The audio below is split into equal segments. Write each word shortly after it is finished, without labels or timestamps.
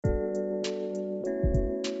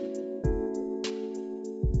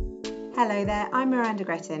Hello there, I'm Miranda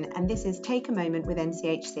and this is Take a Moment with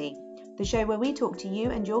NCH&C, the show where we talk to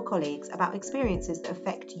you and your colleagues about experiences that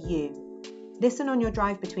affect you. Listen on your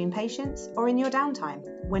drive between patients or in your downtime,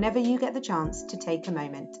 whenever you get the chance to take a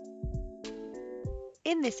moment.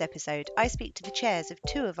 In this episode, I speak to the chairs of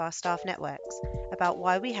two of our staff networks about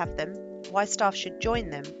why we have them, why staff should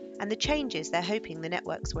join them, and the changes they're hoping the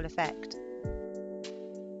networks will affect.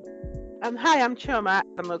 Hi, I'm Chioma.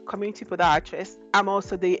 I'm a community podiatrist. I'm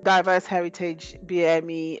also the Diverse Heritage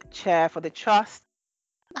BME Chair for the Trust.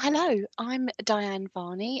 Hello, I'm Diane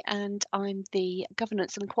Varney and I'm the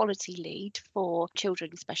Governance and Quality Lead for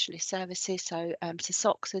Children's Specialist Services, so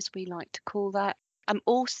CSOCs as we like to call that. I'm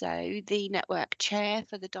also the Network Chair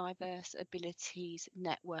for the Diverse Abilities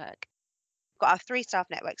Network. We've got our three staff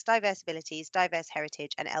networks: Diverse Abilities, Diverse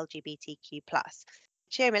Heritage and LGBTQ+.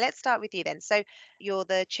 Chioma, let's start with you then. So you're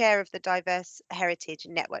the chair of the Diverse Heritage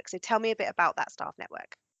Network. So tell me a bit about that staff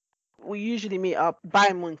network. We usually meet up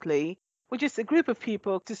bi-monthly, which is a group of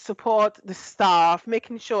people to support the staff,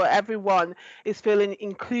 making sure everyone is feeling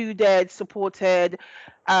included, supported,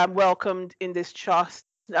 welcomed in this trust.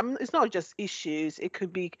 It's not just issues. It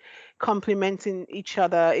could be complementing each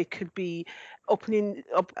other. It could be opening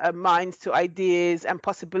up minds to ideas and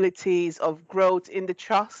possibilities of growth in the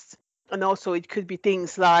trust. And also it could be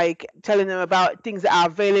things like telling them about things that are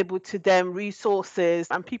available to them, resources,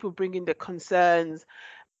 and people bringing their concerns.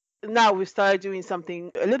 Now we've started doing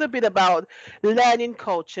something a little bit about learning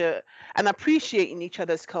culture and appreciating each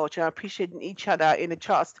other's culture, appreciating each other in the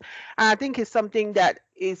trust. And I think it's something that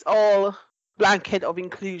is all blanket of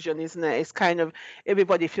inclusion, isn't it? It's kind of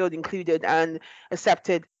everybody feels included and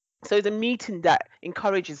accepted. So it's a meeting that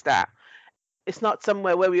encourages that. It's not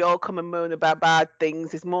somewhere where we all come and moan about bad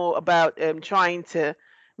things. It's more about trying to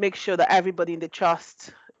make sure that everybody in the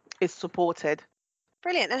trust is supported.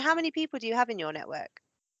 Brilliant. And how many people do you have in your network?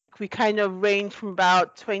 We kind of range from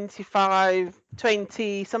about 25,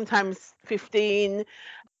 20, sometimes 15.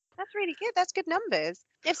 That's really good. That's good numbers.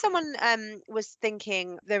 If someone was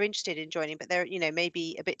thinking they're interested in joining, but they're,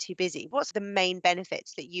 maybe a bit too busy, what's the main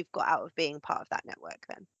benefits that you've got out of being part of that network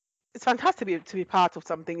then? It's fantastic to be part of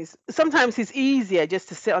something. Sometimes it's easier just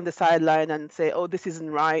to sit on the sideline and say, oh, this isn't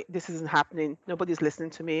right. This isn't happening. Nobody's listening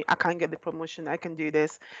to me. I can't get the promotion. I can do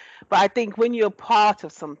this. But I think when you're part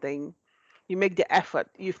of something, you make the effort.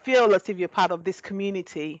 You feel as if you're part of this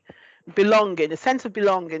community, belonging, a sense of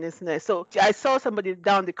belonging, isn't it? So I saw somebody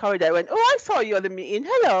down the corridor. I went, oh, I saw you at the meeting.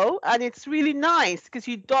 Hello. And it's really nice because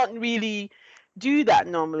you don't really do that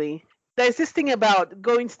normally. There's this thing about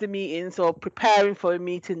going to the meetings or preparing for a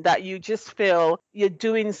meeting that you just feel you're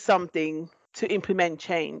doing something to implement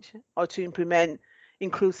change or to implement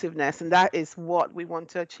inclusiveness. And that is what we want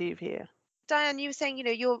to achieve here. Diane, you were saying,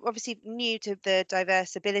 you're obviously new to the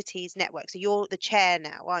Diverse Abilities Network, so you're the chair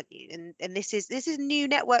now, aren't you? And this is a new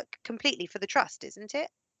network completely for the trust, isn't it?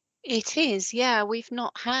 It is, yeah. We've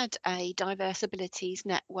not had a diverse abilities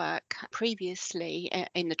network previously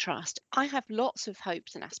in the Trust. I have lots of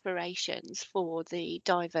hopes and aspirations for the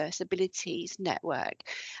diverse abilities network.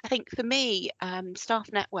 I think for me,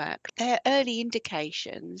 staff network, they're early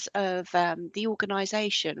indications of the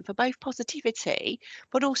organisation for both positivity,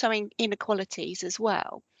 but also inequalities as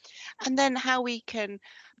well. And then how we can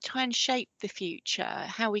try and shape the future,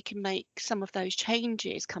 how we can make some of those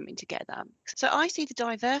changes coming together. So I see the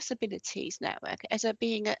Diverse Abilities Network as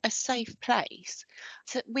being a safe place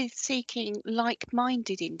with seeking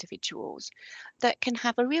like-minded individuals that can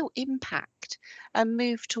have a real impact and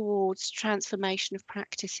move towards transformation of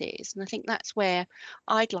practices. And I think that's where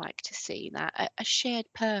I'd like to see that, a shared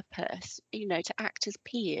purpose, to act as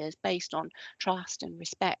peers based on trust and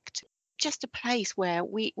respect. Just a place where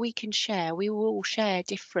we can share, we will all share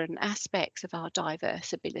different aspects of our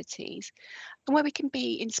diverse abilities, and where we can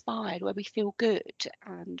be inspired, where we feel good,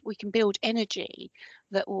 and we can build energy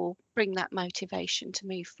that will bring that motivation to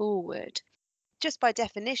move forward. Just by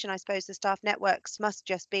definition, I suppose the staff networks must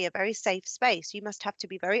just be a very safe space. You must have to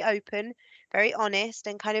be very open, very honest,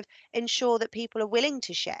 and kind of ensure that people are willing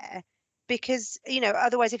to share. Because,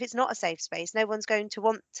 otherwise, if it's not a safe space, no one's going to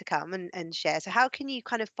want to come and share. So how can you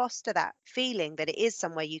kind of foster that feeling that it is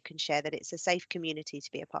somewhere you can share, that it's a safe community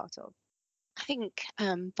to be a part of? I think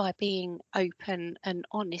by being open and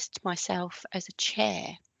honest myself as a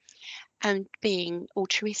chair, and being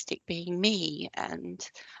altruistic, being me, and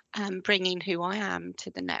bringing who I am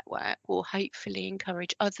to the network will hopefully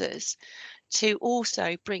encourage others to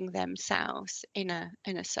also bring themselves in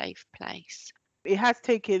a safe place. It has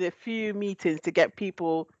taken a few meetings to get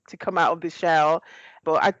people to come out of the shell,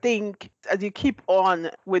 but I think as you keep on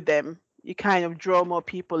with them, you kind of draw more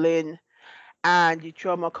people in. and you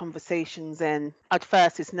trauma conversations. And at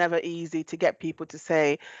first, it's never easy to get people to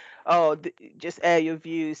say, oh, just air your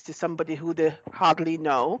views to somebody who they hardly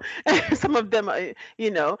know. Some of them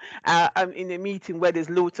are, I'm in a meeting where there's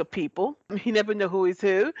loads of people. You never know who is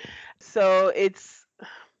who. So it's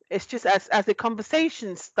just as the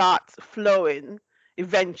conversation starts flowing,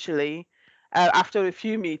 eventually, after a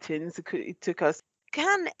few meetings, it took us.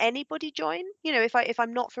 Can anybody join? If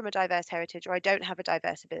I'm not from a diverse heritage or I don't have a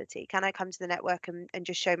diverse ability, can I come to the network and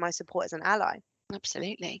just show my support as an ally?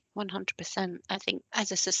 Absolutely, 100%. I think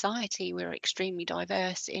as a society, we're extremely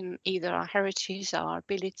diverse in either our heritage, our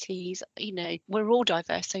abilities. We're all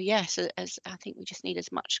diverse. So yes, as I think we just need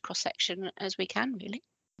as much cross section as we can, really.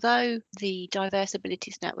 Though the Diverse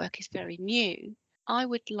Abilities Network is very new, I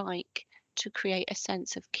would like to create a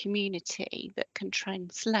sense of community that can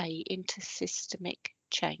translate into systemic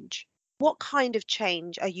change. What kind of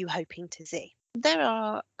change are you hoping to see? There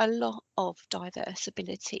are a lot of diverse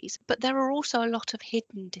abilities, but there are also a lot of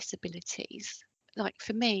hidden disabilities. Like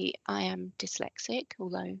for me, I am dyslexic,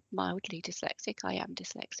 although mildly dyslexic, I am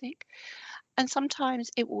dyslexic. And sometimes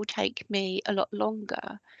it will take me a lot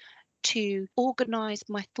longer to organise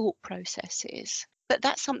my thought processes. But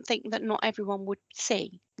that's something that not everyone would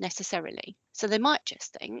see necessarily. So they might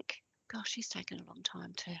just think, gosh, she's taken a long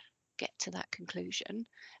time to get to that conclusion.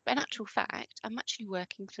 But in actual fact, I'm actually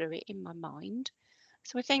working through it in my mind.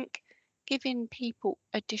 So I think giving people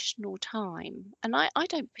additional time, and I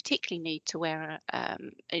don't particularly need to wear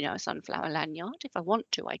a sunflower lanyard. If I want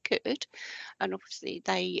to, I could. And obviously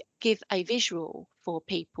they give a visual for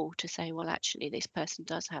people to say, well, actually, this person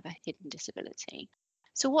does have a hidden disability.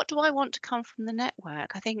 So what do I want to come from the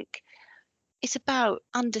network? I think it's about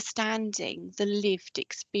understanding the lived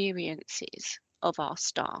experiences of our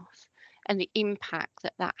staff and the impact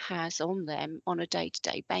that that has on them on a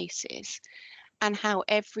day-to-day basis, and how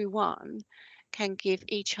everyone can give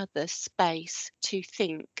each other space to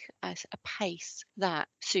think at a pace that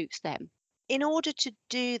suits them. In order to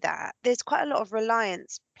do that, there's quite a lot of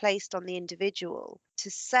reliance placed on the individual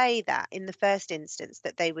to say that in the first instance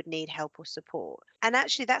that they would need help or support. And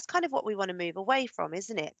actually, that's kind of what we want to move away from,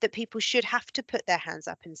 isn't it? That people should have to put their hands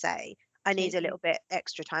up and say, I need a little bit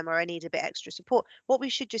extra time or I need a bit extra support. What we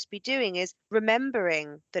should just be doing is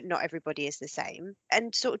remembering that not everybody is the same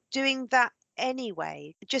and sort of doing that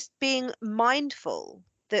anyway, just being mindful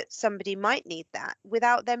that somebody might need that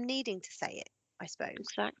without them needing to say it, I suppose.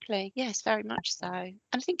 Exactly. Yes, very much so. And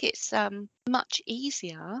I think it's much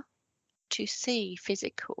easier to see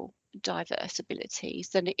physical diverse abilities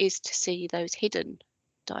than it is to see those hidden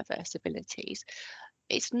diverse abilities.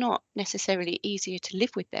 It's not necessarily easier to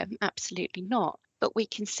live with them, absolutely not. But we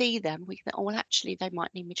can see them. We can, well, actually, they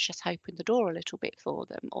might need me to just open the door a little bit for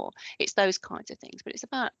them, or it's those kinds of things. But it's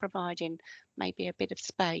about providing maybe a bit of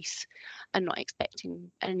space and not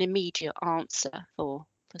expecting an immediate answer for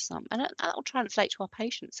some. And that'll translate to our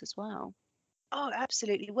patients as well. Oh,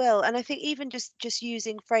 absolutely will. And I think even just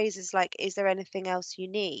using phrases like, is there anything else you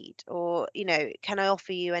need? Or, can I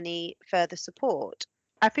offer you any further support?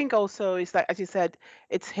 I think also it's like, as you said,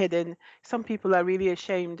 it's hidden. Some people are really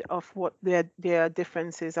ashamed of what their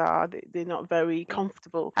differences are. They're not very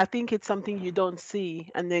comfortable. I think it's something you don't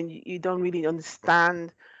see, and then you don't really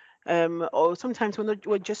understand. Or sometimes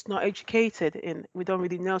we're just not educated in. We don't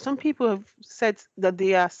really know. Some people have said that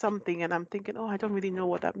they are something, and I'm thinking, oh, I don't really know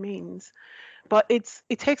what that means. But it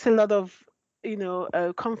takes a lot of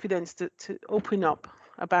confidence to open up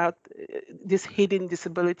about these hidden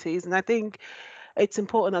disabilities, and I think it's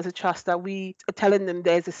important as a trust that we are telling them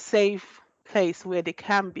there's a safe place where they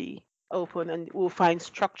can be open, and we'll find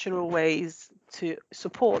structural ways to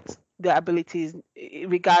support their abilities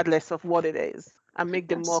regardless of what it is, and make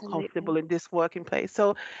them more Absolutely. comfortable in this working place.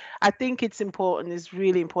 So I think it's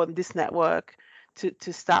really important, this network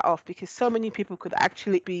to start off, because so many people could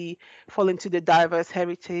actually fall into the diverse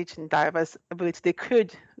heritage and diverse ability. They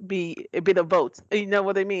could be a bit of both. You know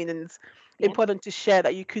what I mean? And it's important to share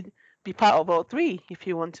that you could be part of all three if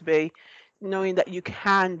you want to be, knowing that you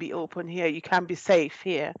can be open here, you can be safe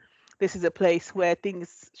here. This is a place where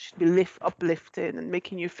things should be uplifting and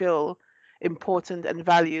making you feel important and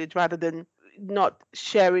valued, rather than not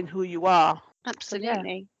sharing who you are.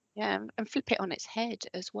 Absolutely. Yeah, and flip it on its head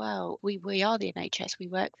as well. We are the NHS, we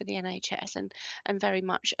work for the NHS, and very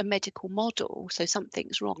much a medical model. So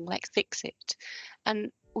something's wrong, let's fix it.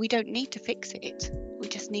 And we don't need to fix it. We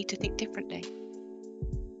just need to think differently.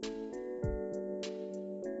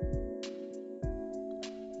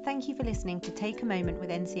 Thank you for listening to Take a Moment with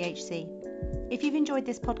NCH&C. If you've enjoyed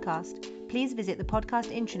this podcast, please visit the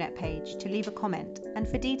podcast intranet page to leave a comment and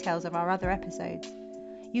for details of our other episodes.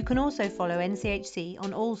 You can also follow NCH&C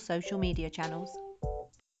on all social media channels.